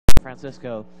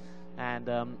Francisco. And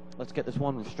let's get this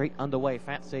one straight underway.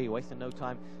 FATC wasting no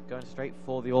time, going straight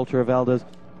for the Altar of Elders.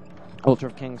 Altar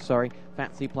of Kings, sorry.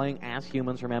 FATC playing as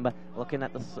humans, remember. Looking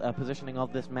at the positioning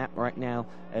of this map right now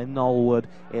in Knollwood,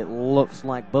 it looks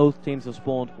like both teams have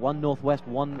spawned, one northwest,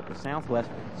 one southwest,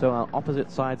 so on opposite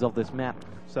sides of this map.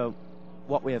 So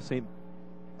what we have seen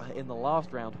in the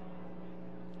last round,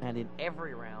 and in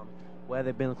every round where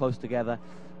they've been close together,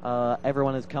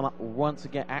 everyone has come up once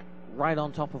again right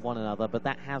on top of one another, but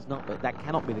that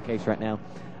cannot be the case right now,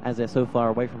 as they're so far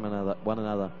away from one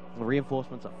another. The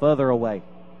reinforcements are further away.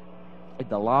 In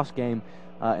the last game,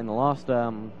 in the last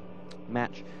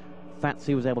match,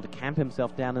 FATC was able to camp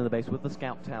himself down in the base with the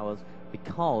scout towers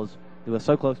because they were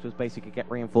so close to his base he could get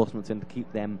reinforcements in to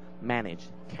keep them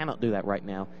managed. Cannot do that right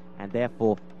now, and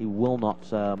therefore he will not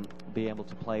be able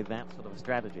to play that sort of a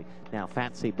strategy. Now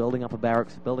FATC building up a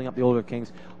barracks, building up the Order of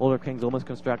Kings. Order of Kings almost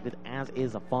constructed, as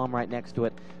is a farm right next to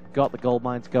it. Got the gold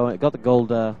mines going, got the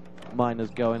gold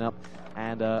miners going up,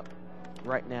 and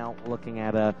right now looking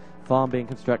at a farm being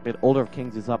constructed. Order of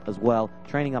Kings is up as well,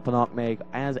 training up an Archmage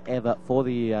as ever for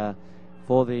the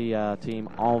team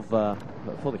of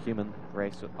for the human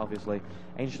race, obviously.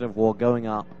 Ancient of War going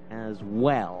up as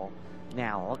well.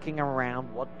 Now looking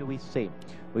around, what do we see?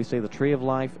 We see the Tree of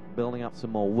Life building up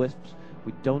some more wisps.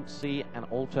 We don't see an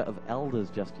Altar of Elders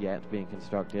just yet being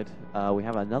constructed. We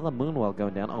have another Moonwell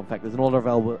going down. Oh, in fact, there's an Altar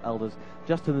of Elders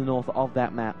just to the north of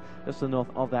that map, just to the north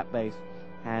of that base.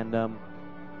 And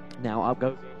now up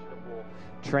goes the Ancient of War,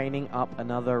 training up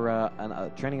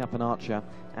training up an archer.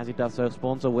 As he does so,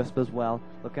 spawns a wisp as well.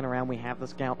 Looking around, we have the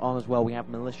scout on as well. We have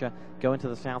militia going to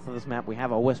the south of this map. We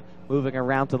have a wisp moving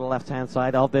around to the left-hand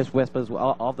side of this wisp as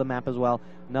well, of the map as well.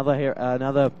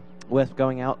 Another wisp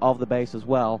going out of the base as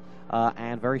well.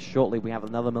 And very shortly, we have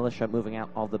another militia moving out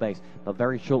of the base. But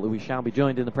very shortly, we shall be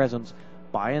joined in the presence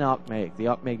by an Archmage. The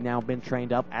Archmage now been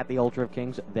trained up at the Altar of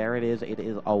Kings. There it is. It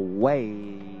is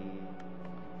away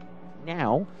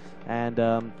now, and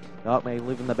the Archmage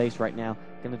leaving the base right now,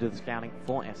 going to do the scouting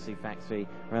for SKIFaTC.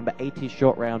 Remember, AT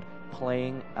Shortround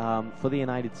playing for the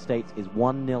United States is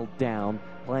 1-0 down,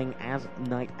 playing as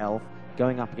Night Elf,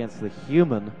 going up against the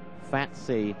human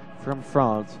FATC from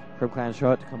France, from Clan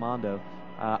Short Commando.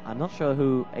 I'm not sure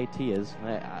who AT is.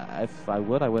 If I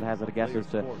would hazard a guess as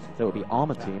to that would be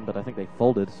Armor Team, but I think they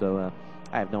folded, so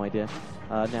I have no idea.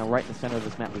 Now, right in the center of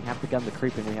this map, we have begun the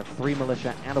creeping. We have 3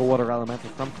 militia and a water elemental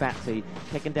from FATC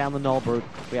taking down the Null Brute.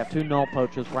 We have 2 Null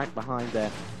Poachers right behind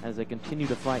there as they continue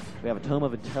to fight. We have a Tome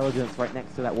of Intelligence right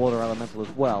next to that water elemental as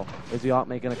well. Is the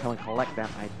Archmage going to come and collect that?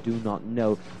 I do not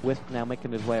know. Wisp now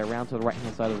making his way around to the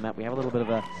right-hand side of the map. We have a little bit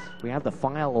of we have the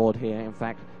Fire Lord here, in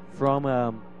fact, from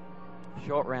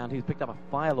Shortround. He's picked up a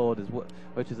Fire Lord,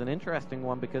 which is an interesting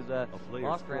one because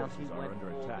last round he went for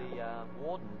the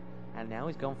Warden, and now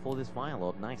he's gone for this Fire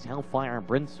Lord. Nice Hellfire and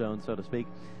Brimstone, so to speak.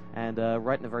 And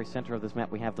right in the very center of this map,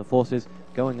 we have the forces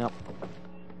going up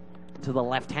to the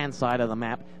left-hand side of the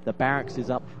map. The barracks is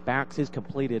up, barracks is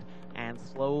completed, and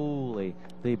slowly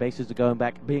the bases are going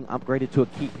back, being upgraded to a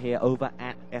keep here over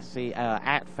at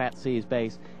FATC's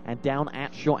base, and down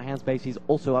at Shorthand's base, he's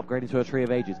also upgraded to a Tree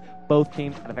of Ages. Both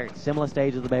teams at a very similar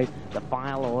stage of the base. The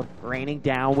Fire Lord raining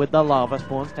down with the lava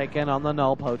spawns, taking on the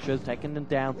Null Poachers, taking them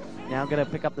down. Now going to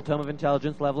pick up the Tome of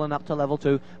Intelligence, leveling up to level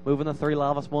 2, moving the 3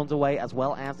 lava spawns away, as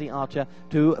well as the Archer.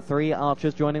 3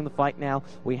 Archers joining the fight now.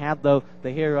 We have, though,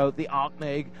 the hero, the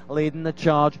Archmage, leading the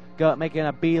charge, making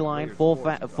a beeline for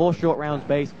Shortround's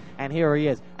base. And here he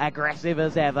is, aggressive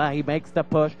as ever. He makes the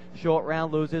push.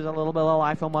 Shortround loses a little bit of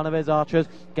life on one of his archers.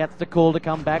 Gets the call to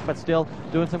come back, but still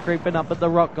doing some creeping up at the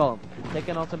rock golem.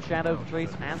 Taking on some shadow trees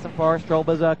and some forest troll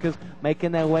berserkers,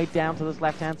 making their way down to this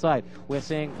left-hand side. We're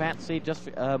seeing FATC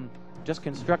just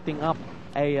constructing up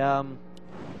a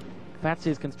FATC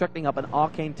is constructing up an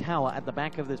arcane tower at the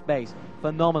back of this base.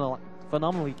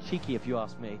 Phenomenally cheeky, if you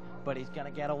ask me. But he's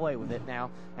going to get away with it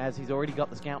now, as he's already got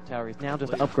the scout tower. He's now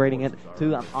just upgrading it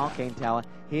to an arcane tower.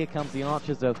 Here comes the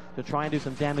archers, though, to try and do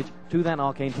some damage to that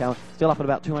arcane tower. Still up at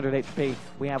about 200 HP.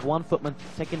 We have 1 footman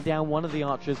taking down one of the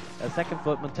archers. A 2nd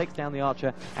footman takes down the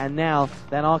archer. And now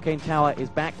that arcane tower is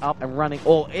back up and running.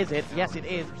 Or is it? Yes, it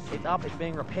is. It's up. It's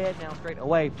being repaired now straight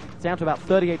away. It's down to about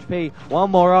 30 HP. 1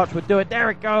 more arch would do it.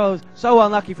 There it goes. So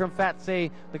unlucky from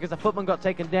FATC, because the footman got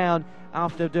taken down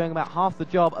after doing about half the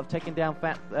job of taking down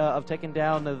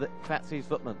the FATC's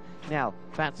footman. Now,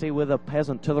 FATC with a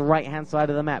peasant to the right-hand side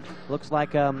of the map. Looks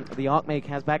like the Archmage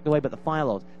has backed away, but the Fire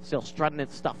Lord still strutting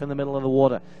its stuff in the middle of the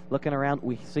water. Looking around,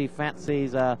 we see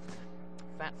FATC's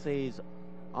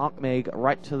Archmage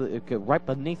right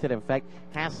beneath it, in fact,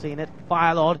 has seen it.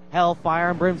 Firelord, Hellfire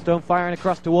and Brimstone firing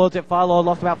across towards it. Firelord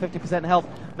lost about 50% health,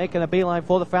 making a beeline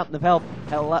for the Fountain of Health,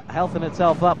 healthing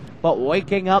itself up, but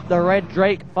waking up the Red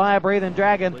Drake, fire-breathing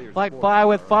dragon. Fight fire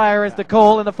with fire is the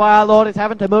call, and the Firelord is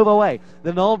having to move away.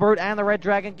 The Null Brute and the Red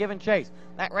Dragon giving chase.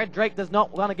 That Red Drake does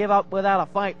not want to give up without a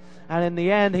fight, and in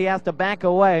the end, he has to back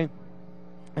away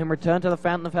and return to the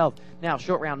Fountain of Health. Now,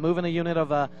 Shortround moving a unit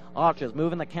of archers,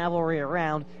 moving the cavalry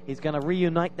around. He's going to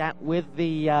reunite that with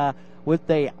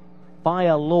the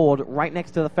Fire Lord right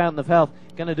next to the Fountain of Health.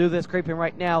 Going to do this creeping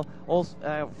right now.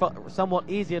 Also, somewhat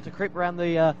easier to creep around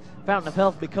the Fountain of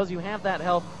Health because you have that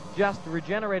health just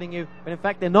regenerating you. But in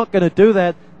fact, they're not going to do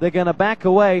that. They're going to back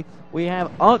away. We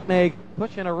have Archmage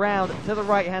pushing around to the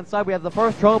right-hand side. We have the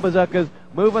first Troll Berserkers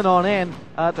moving on in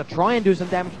to try and do some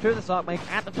damage to this Archmage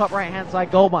at the top right-hand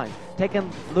side. Goldmine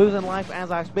losing life as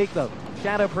I speak, though.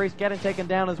 Shadow Priest getting taken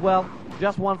down as well.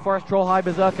 Just one first Troll High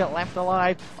Berserker left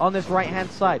alive on this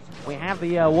right-hand side. We have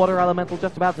the Water Elemental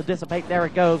just about to dissipate. There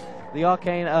it goes. The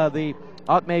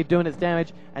Archmage doing its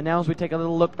damage, and now as we take a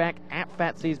little look back at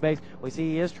FATC's base, we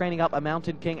see he is training up a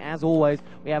Mountain King as always.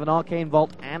 We have an Arcane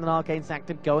Vault and an Arcane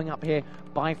Sanctum going up here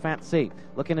by FATC.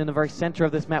 Looking in the very center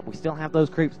of this map, we still have those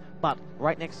creeps, but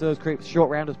right next to those creeps,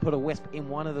 Shortround has put a wisp in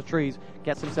one of the trees,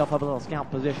 gets himself up a little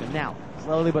scout position. Now,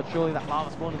 slowly but surely, that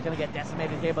Lava Spawn is going to get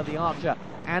decimated here by the Archer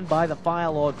and by the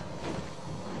Firelord.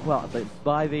 Well,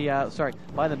 by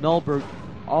the Null Brute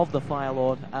of the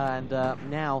Firelord, and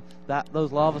now that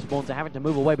those lava spawns are having to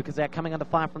move away because they're coming under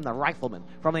fire from the Rifleman,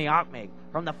 from the Archmage,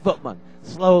 from the Footman.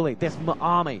 Slowly, this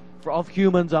army of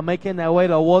humans are making their way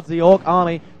towards the Orc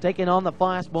army, taking on the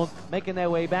fire spawns, making their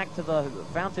way back to the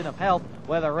Fountain of Health,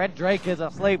 where the Red Drake is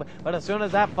asleep. But as soon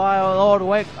as that Firelord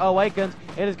awakens,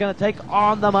 it is going to take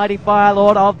on the mighty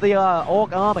Firelord of the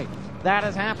Orc army. That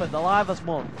has happened. The Lava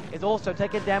Spawn is also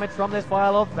taking damage from this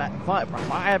Firelord.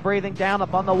 Fire breathing down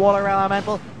upon the Water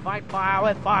Elemental. Fight fire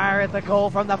with fire is the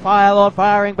call from the Firelord,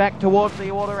 firing back towards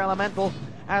the Water Elemental,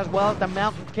 as well as the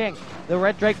Mountain King. The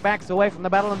Red Drake backs away from the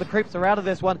battle, and the creeps are out of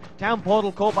this one. Town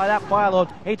Portal caught by that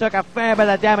Firelord. He took a fair bit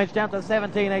of damage, down to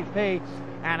 17 HP,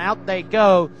 and out they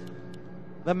go.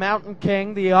 The Mountain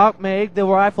King, the Archmage, the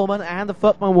Rifleman, and the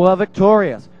Footman were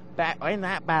victorious. Back in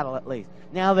that battle, at least.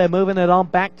 Now they're moving it on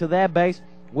back to their base,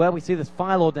 where we see this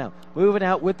Firelord now, moving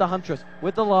out with the Huntress,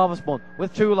 with the Lava Spawn,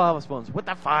 with 2 Lava Spawns, with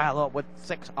the Firelord, with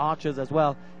 6 Archers as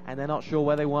well, and they're not sure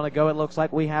where they want to go. It looks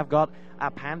like we have got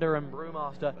a Panda and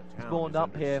Brewmaster spawned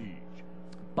up here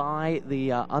by the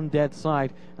undead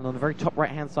side, and on the very top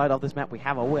right-hand side of this map we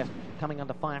have a Wisp coming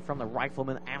under fire from the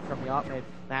Rifleman and from the Archmage.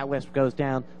 That Wisp goes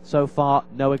down. So far,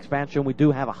 no expansion. We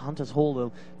do have a Hunter's Hall,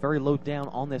 though, very low down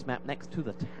on this map next to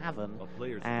the tavern,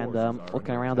 and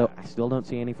looking around, though, I still don't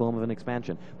see any form of an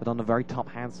expansion. But on the very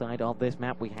top-hand side of this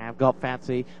map, we have got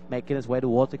FATC making his way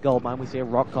towards the gold mine. We see a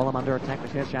Rock Column under attack. We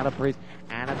see a Shadow Priest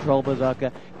and a Troll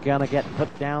Berserker gonna get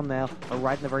put down now,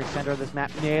 right in the very center of this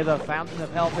map, near the Fountain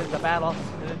of Health is the battle.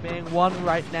 It is being won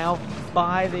right now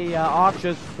by the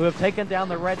Archers, who have taken down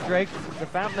the Red Drake. The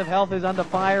Fountain of Health is under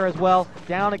fire as well.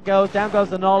 Down it goes. Down goes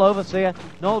the Null Overseer.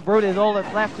 Null Brute is all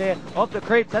that's left here. Up the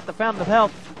creeps at the Fountain of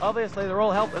Health. Obviously, they're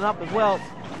all helping up as well.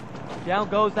 Down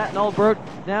goes that Null Brute.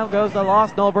 Down goes the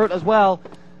last Null Brute as well.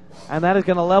 And that is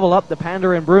going to level up the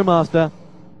Panda and Brewmaster,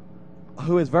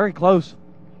 who is very close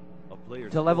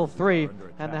to level 3,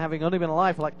 and having only been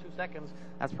alive for like 2 seconds.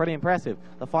 That's pretty impressive.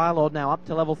 The Firelord now up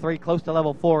to level 3, close to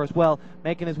level 4 as well,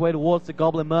 making his way towards the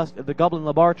Goblin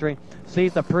Laboratory.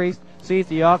 Sees the Priest, sees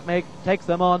the Archmage, takes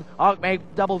them on. Archmage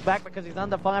doubles back because he's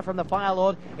under fire from the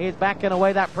Firelord. He's backing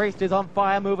away. That Priest is on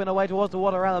fire, moving away towards the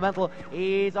Water Elemental.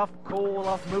 He's off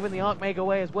moving the Archmage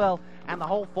away as well. And the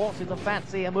whole forces of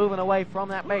FATC are moving away from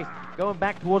that base, going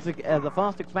back towards the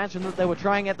fast expansion that they were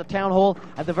trying at the Town Hall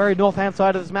at the very north-hand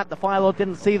side of this map. The Firelord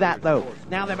didn't see that, though.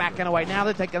 Now they're backing away. Now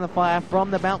they're taking the fire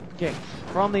from the Mountain King,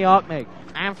 from the Archmage,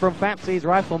 and from FATC's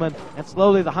Rifleman. And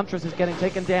slowly the Huntress is getting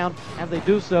taken down. As they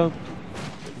do so,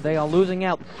 they are losing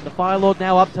out. The Firelord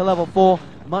now up to level 4.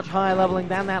 Much higher leveling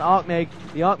than that Archmage.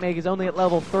 The Archmage is only at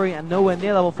level 3 and nowhere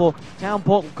near level 4. Town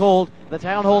Portal called. The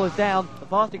Town Hall is down. The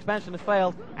fast expansion has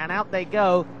failed. And out they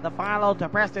go. The Firelord to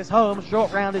press this home.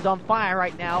 Shortround is on fire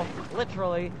right now.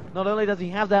 Literally. Not only does he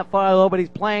have that Firelord, but he's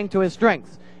playing to his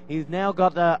strengths. He's now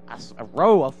got a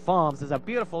row of farms. There's a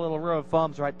beautiful little row of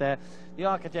farms right there. The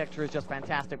architecture is just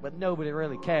fantastic, but nobody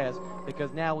really cares,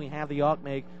 because now we have the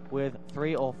Archmage with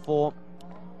 3 or 4,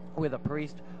 with a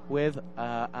Priest, with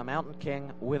a Mountain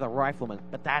King with a Rifleman.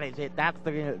 But that is it. That's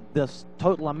the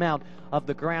total amount of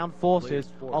the ground forces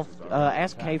of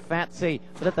SKIFaTC.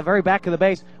 But at the very back of the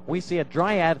base, we see a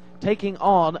Dryad taking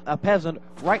on a Peasant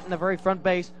right in the very front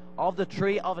base of the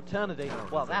Tree of Eternity.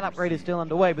 Well, that upgrade is still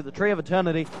underway, but the Tree of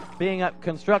Eternity being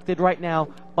constructed right now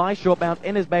by Shortround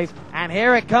in his base. And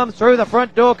here it comes through the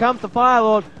front door, comes the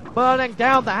Firelord, burning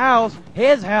down the house,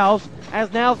 his house,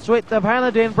 as now the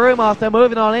Paladin Brewmaster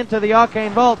moving on into the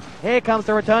Arcane Vault. Here comes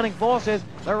the returning forces,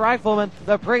 the Rifleman,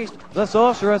 the Priest, the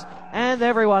Sorceress, and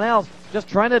everyone else just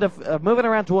trying to moving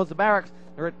around towards the barracks.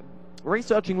 They're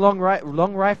researching long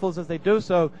rifles as they do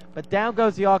so, but down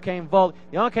goes the Arcane Vault.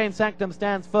 The Arcane Sanctum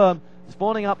stands firm,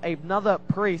 spawning up another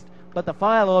Priest, but the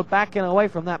Firelord backing away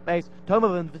from that base. Tome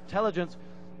of Intelligence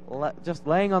just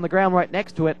laying on the ground right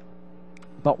next to it.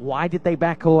 But why did they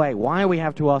back away? Why, we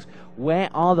have to ask, where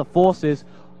are the forces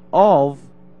of,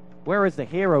 where is the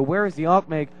hero, where is the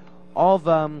Archmage of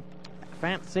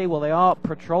FATC? Well, they are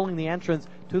patrolling the entrance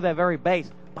to their very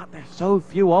base, but there's so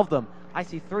few of them. I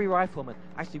see 3 Riflemen,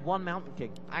 I see 1 Mountain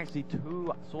King, I see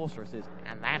 2 Sorceresses,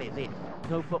 and that is it.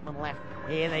 No footmen left.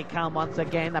 Here they come once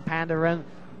again, the Panda and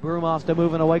Brewmaster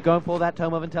moving away, going for that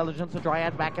Tome of Intelligence. The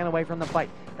Dryad backing away from the fight.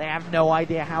 They have no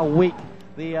idea how weak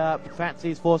the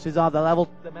FATC's forces are. The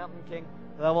Mountain King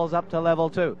levels up to level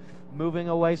 2. Moving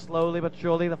away slowly but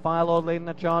surely, the Firelord leading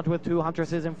the charge with 2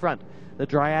 Huntresses in front. The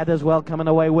Dryad as well coming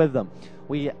away with them.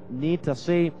 We need to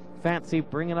see FATC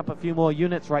bringing up a few more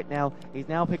units right now. He's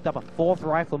now picked up a 4th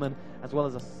Rifleman, as well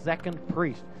as a 2nd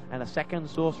Priest and a 2nd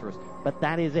Sorceress. But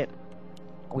that is it.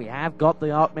 We have got the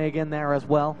Archmage in there as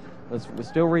well. We're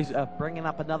still bringing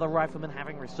up another Rifleman,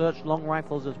 having researched long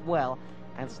rifles as well.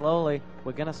 And slowly,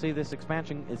 we're going to see this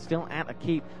expansion is still at a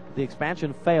keep. The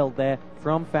expansion failed there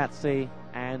from FATC,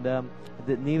 and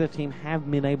neither team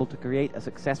have been able to create a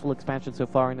successful expansion so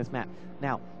far in this map.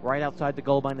 Now, right outside the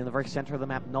gold mine, in the very center of the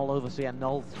map, Null Overseer,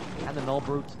 Nulls, and the Null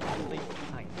Brutes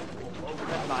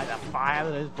by the fire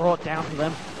that is brought down to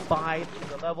them by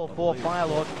the level 4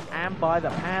 Firelord and by the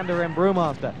Panda and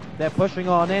Brewmaster. They're pushing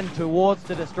on in towards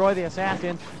to destroy the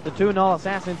assassins. The 2 Null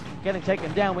assassins getting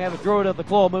taken down. We have a Druid of the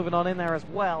Claw moving on in there as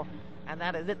well. And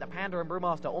that is it. The Panda and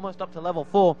Brewmaster almost up to level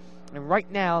 4. And right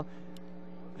now,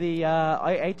 the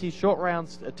AT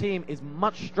Shortround's team is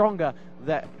much stronger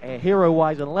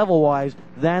hero-wise and level-wise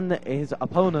than his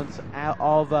opponents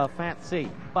of FATC.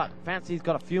 But FATC's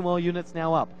got a few more units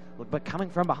now up. But coming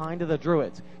from behind are the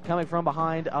Druids, coming from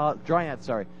behind Dryads,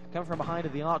 coming from behind are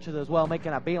the Archers as well,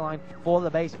 making a beeline for the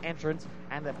base entrance,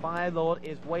 and the Firelord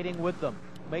is waiting with them,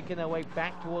 making their way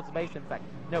back towards the base. In fact,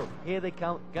 no, here they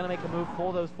come, going to make a move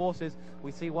for those forces.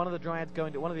 We see one of the Dryads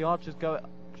going to, one of the Archers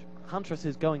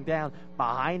Huntresses going down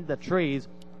behind the trees.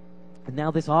 And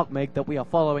now this Archmage that we are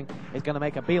following is going to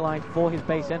make a beeline for his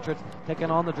base entrance,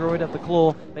 taking on the Druid of the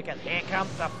Claw, because here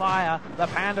comes the fire. The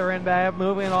Panda in there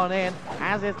moving on in,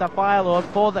 as is the Firelord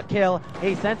for the kill.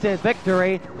 He senses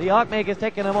victory. The Archmage is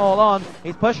taking them all on.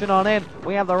 He's pushing on in.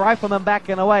 We have the Rifleman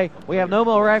backing away. We have no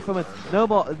more Riflemen,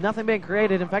 nothing being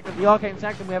created. In fact, at the Arcane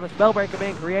Sanctum, we have a Spellbreaker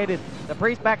being created. The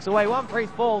Priest backs away. 1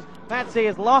 Priest falls. FATC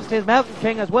has lost his Mountain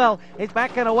King as well. He's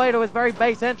backing away to his very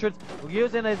base entrance,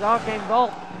 using his Arcane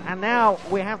Vault. And now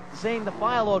we have seen the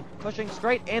Firelord pushing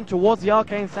straight in towards the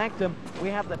Arcane Sanctum. We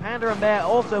have the Panda and Bear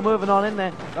also moving on in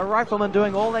there. The Riflemen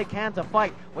doing all they can to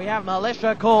fight. We have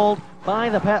Militia called by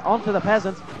onto the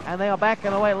Peasants, and they are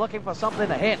backing away looking for something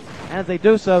to hit. And as they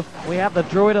do so, we have the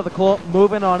Druid of the Claw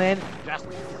moving on in, just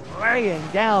spraying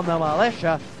down the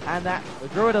Militia, and the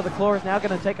Druid of the Claw is now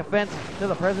going to take offense to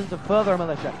the presence of further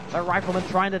Militia. The Rifleman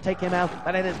trying to take him out,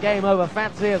 but it is game over.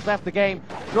 FATC has left the game.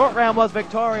 Shortround was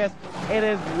victorious. It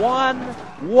is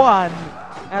 1-1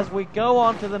 as we go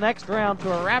on to the next round,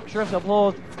 to a rapturous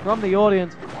applause from the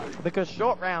audience, because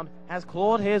Shortround has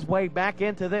clawed his way back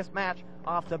into this match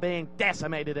after being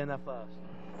decimated in the first.